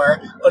explore,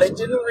 but it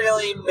didn't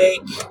really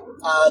make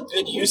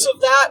good use of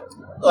that.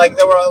 Like,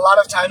 there were a lot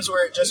of times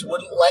where it just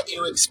wouldn't let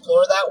you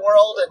explore that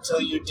world until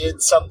you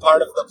did some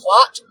part of the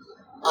plot.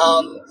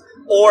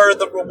 Or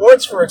the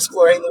rewards for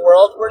exploring the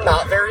world were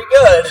not very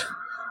good.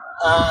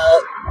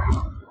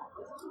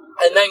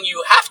 And then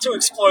you have to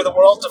explore the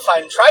world to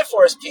find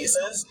Triforce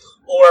pieces,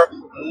 or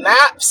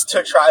maps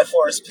to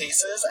Triforce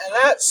pieces, and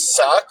that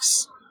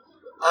sucks.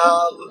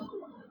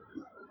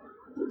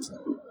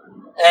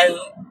 And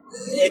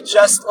it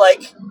just,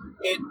 like,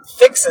 it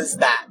fixes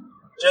that.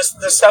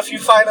 Just the stuff you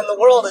find in the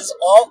world is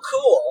all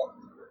cool.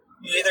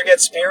 You either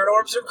get Spirit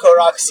Orbs or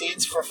Korok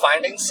Seeds for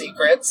finding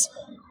secrets,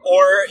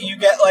 or you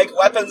get, like,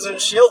 weapons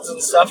and shields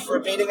and stuff for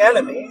beating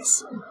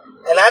enemies.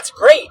 And that's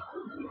great.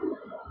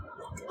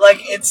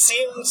 Like, it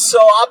seems so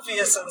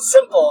obvious and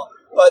simple,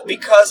 but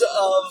because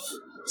of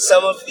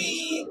some of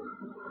the,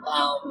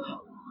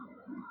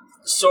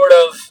 sort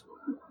of,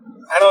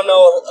 I don't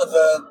know,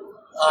 the,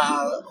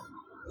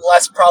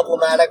 less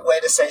problematic way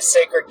to say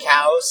sacred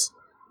cows,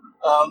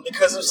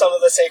 because of some of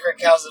the sacred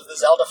cows of the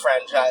Zelda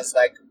franchise,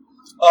 like,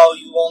 oh,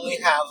 you only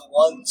have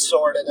one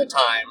sword at a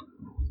time,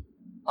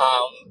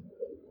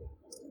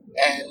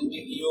 and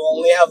you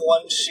only have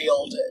one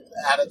shield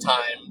at a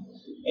time,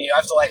 and you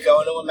have to, like,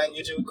 go into a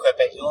menu to equip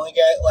it. You only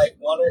get, like,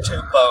 one or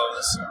two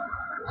bows.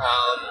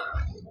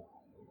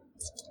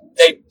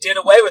 They did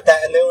away with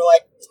that, and they were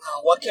like,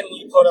 oh, what can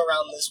we put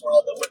around this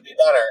world that would be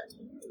better?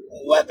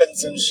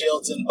 Weapons and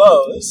shields and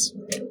bows.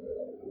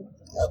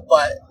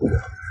 But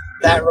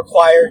that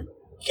required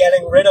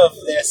getting rid of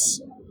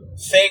this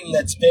thing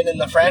that's been in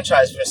the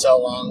franchise for so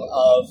long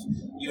of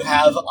you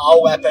have a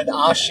weapon,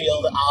 a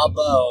shield, a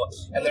bow,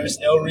 and there's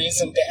no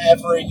reason to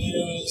ever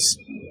use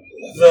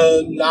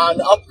the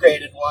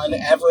non-upgraded one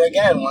ever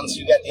again once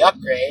you get the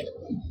upgrade.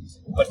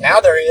 But now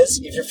there is.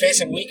 If you're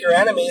facing weaker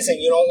enemies and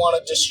you don't want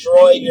to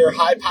destroy your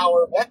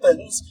high-powered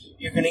weapons,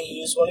 you're going to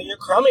use one of your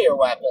crummier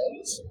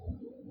weapons.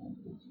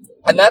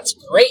 And that's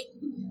great.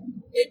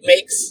 It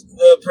makes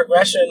the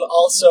progression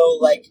also,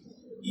 like,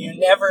 you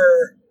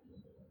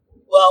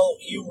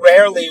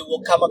rarely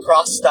will come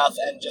across stuff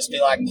and just be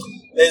like,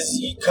 this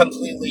is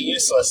completely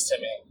useless to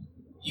me.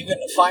 You can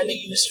find a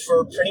use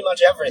for pretty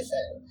much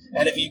everything.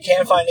 And if you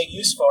can't find a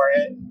use for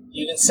it,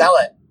 you can sell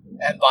it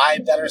and buy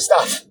better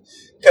stuff.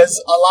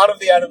 Because a lot of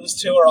the items,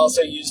 too, are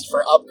also used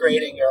for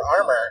upgrading your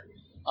armor,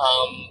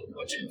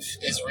 which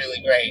is really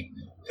great.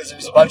 Because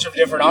there's a bunch of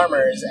different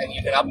armors, and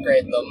you can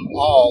upgrade them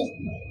all.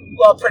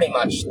 Well, pretty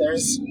much.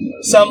 There's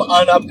some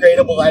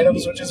unupgradable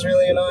items, which is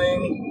really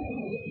annoying.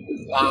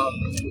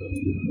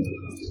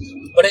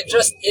 But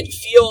it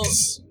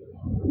feels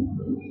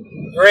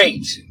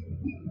great.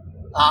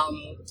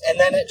 And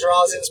then it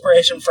draws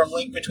inspiration from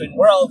Link Between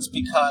Worlds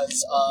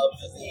because of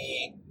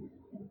the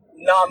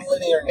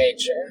non-linear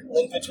nature.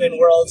 Link Between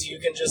Worlds, you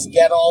can just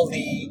get all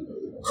the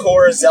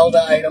core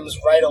Zelda items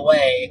right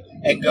away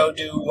and go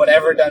do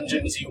whatever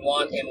dungeons you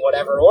want in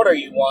whatever order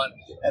you want,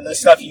 and the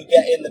stuff you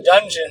get in the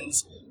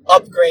dungeons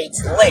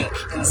upgrades Link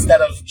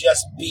instead of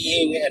just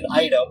being an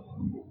item.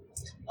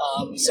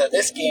 So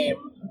this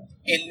game,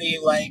 in the,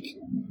 like,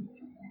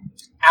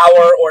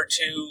 hour or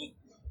two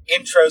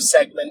intro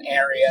segment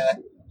area,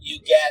 you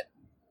get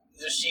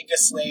the Sheikah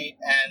Slate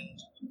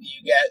and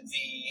you get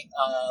the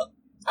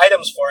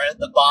items for it,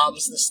 the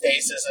bombs, the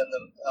stasis, and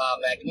the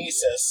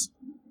magnesis.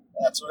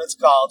 That's what it's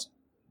called.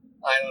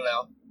 I don't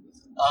know.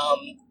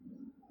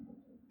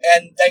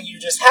 And then you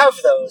just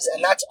have those,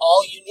 and that's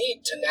all you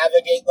need to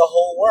navigate the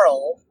whole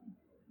world.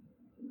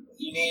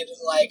 you need,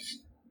 like,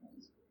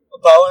 a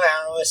bow and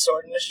arrow, a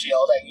sword, and a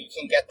shield, and you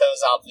can get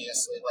those,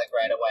 obviously, like,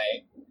 right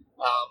away.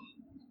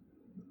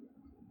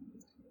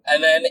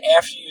 And then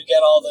after you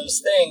get all those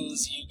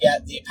things, you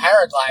get the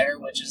paraglider,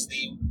 which is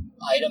the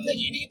item that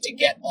you need to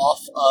get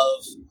off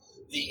of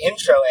the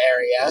intro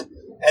area,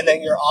 and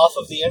then you're off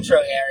of the intro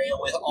area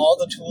with all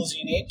the tools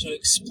you need to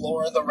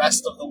explore the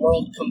rest of the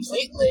world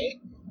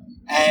completely.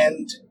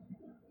 And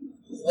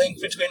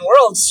Link Between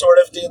Worlds sort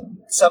of did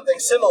something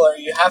similar.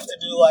 You have to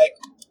do, like,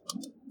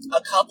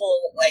 a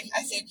couple, like,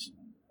 I think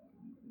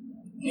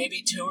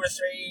maybe 2 or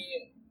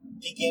 3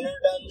 beginner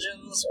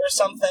dungeons or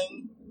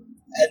something,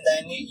 and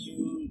then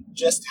you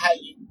just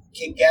you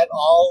can get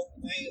all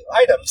the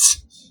items.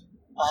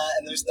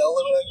 And there's no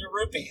limit on your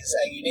rupees,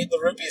 and you need the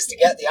rupees to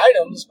get the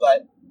items,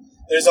 but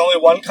there's only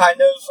one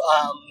kind of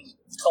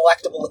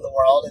collectible in the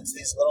world. It's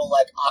these little,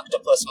 like,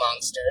 octopus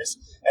monsters,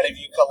 and if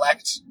you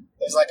collect,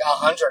 there's like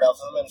 100 of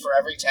them, and for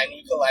every 10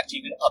 you collect,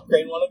 you can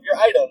upgrade one of your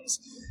items.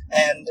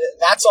 And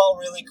that's all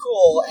really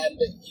cool, and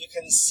you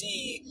can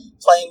see,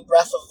 playing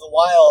Breath of the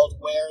Wild,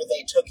 where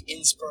they took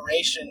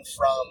inspiration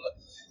from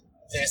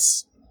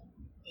this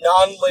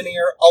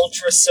non-linear,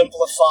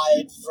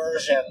 ultra-simplified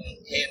version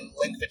in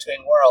Link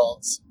Between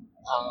Worlds.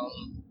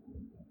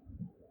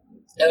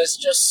 And it's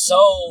just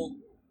so...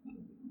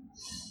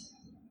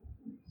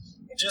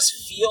 It just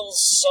feels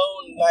so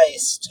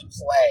nice to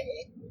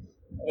play,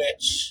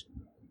 which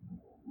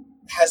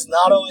has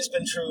not always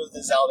been true of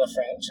the Zelda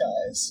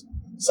franchise.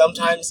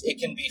 Sometimes it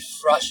can be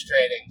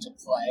frustrating to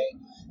play.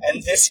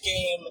 And this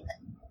game,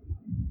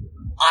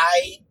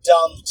 I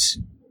dumped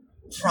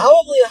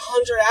probably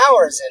 100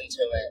 hours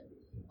into it.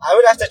 I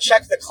would have to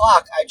check the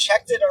clock. I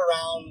checked it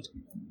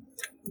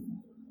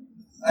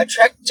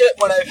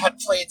when I had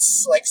played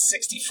like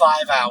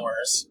 65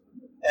 hours.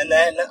 And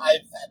then I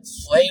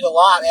played a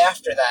lot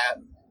after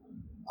that.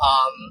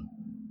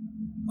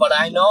 But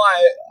I know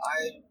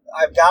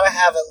I've got to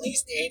have at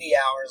least 80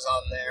 hours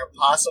on there,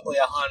 possibly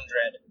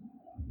 100.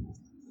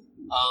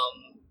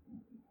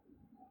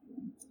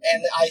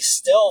 And I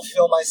still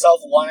feel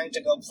myself wanting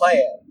to go play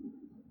it.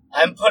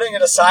 I'm putting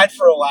it aside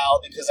for a while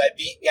because I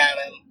beat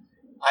Ganon.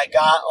 I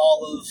got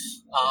all of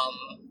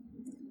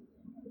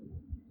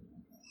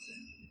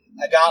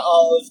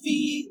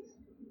the...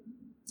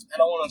 I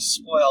don't want to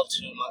spoil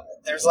too much.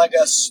 There's like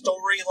a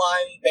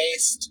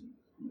storyline-based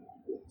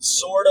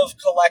sort of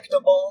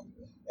collectible.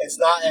 It's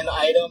not an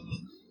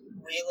item,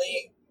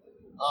 really.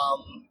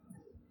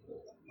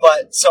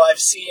 But, so I've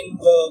seen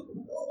the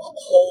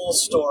whole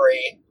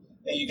story,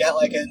 and you get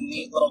like a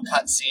neat little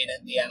cutscene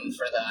at the end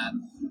for that.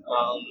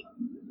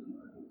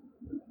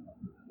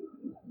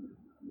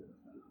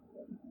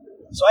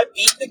 So I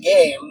beat the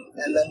game,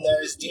 and then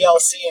there's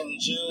DLC in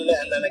June,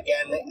 and then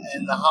again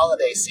in the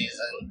holiday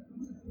season.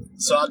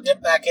 So I'll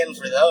dip back in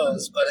for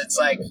those, but it's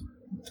like,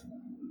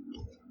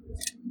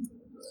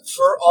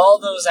 for all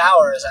those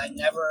hours, I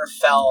never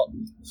felt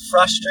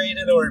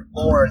frustrated or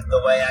bored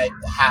the way I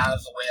have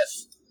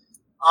with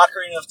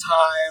Ocarina of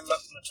Time,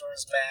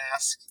 Majora's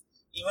Mask,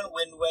 even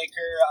Wind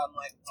Waker. I'm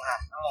like, I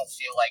don't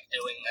feel like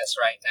doing this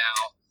right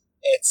now.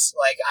 It's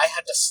like I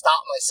had to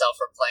stop myself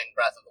from playing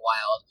Breath of the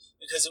Wild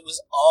because it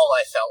was all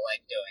I felt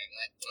like doing.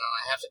 Like,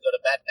 I have to go to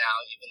bed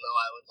now, even though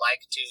I would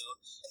like to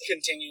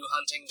continue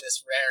hunting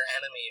this rare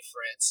enemy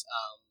for its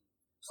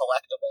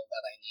collectible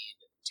that I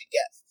need to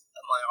get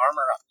my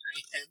armor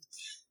upgraded.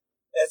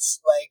 It's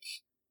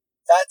like,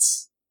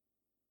 that's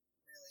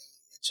really,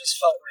 it just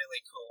felt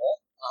really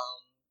cool.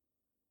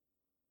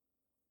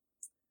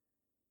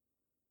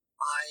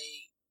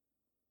 I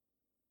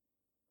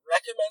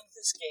recommend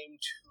this game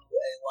to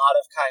a lot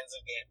of kinds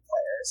of game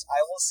players.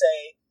 I will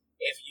say,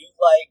 if you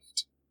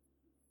liked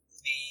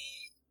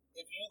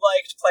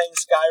playing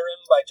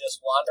Skyrim by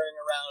just wandering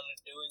around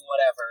and doing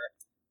whatever,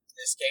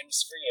 this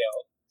game's for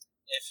you.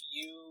 If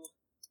you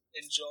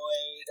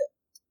enjoyed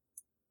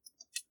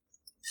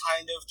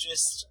kind of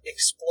just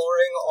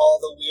exploring all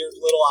the weird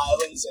little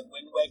islands in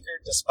Wind Waker,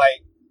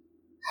 despite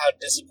how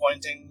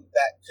disappointing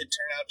that could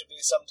turn out to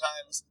be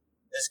sometimes,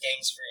 this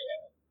game's for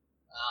you.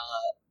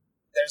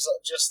 There's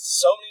just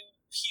so many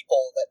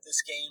people that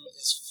this game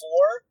is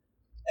for,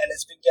 and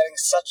it's been getting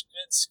such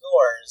good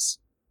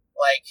scores.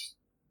 Like,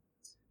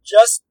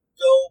 just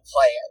go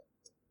play it.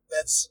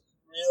 That's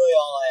really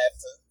all I have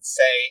to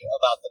say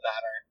about the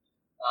matter.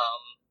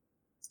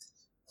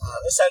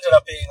 This ended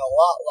up being a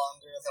lot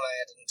longer than I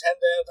had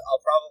intended. I'll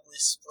probably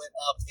split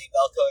up the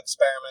Belko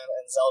Experiment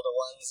and Zelda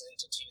 1s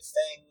into 2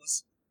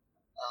 things.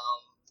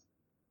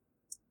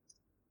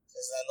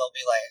 Because then they'll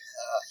be like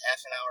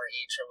half an hour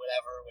each or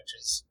whatever, which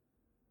is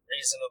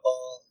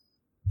reasonable.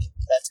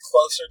 That's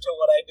closer to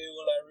what I do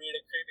when I read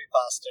a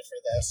creepypasta for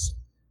this.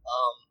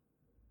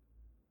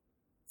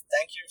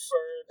 Thank you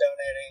for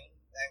donating.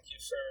 Thank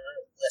you for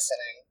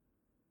listening.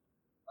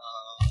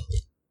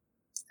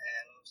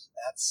 And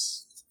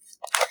that's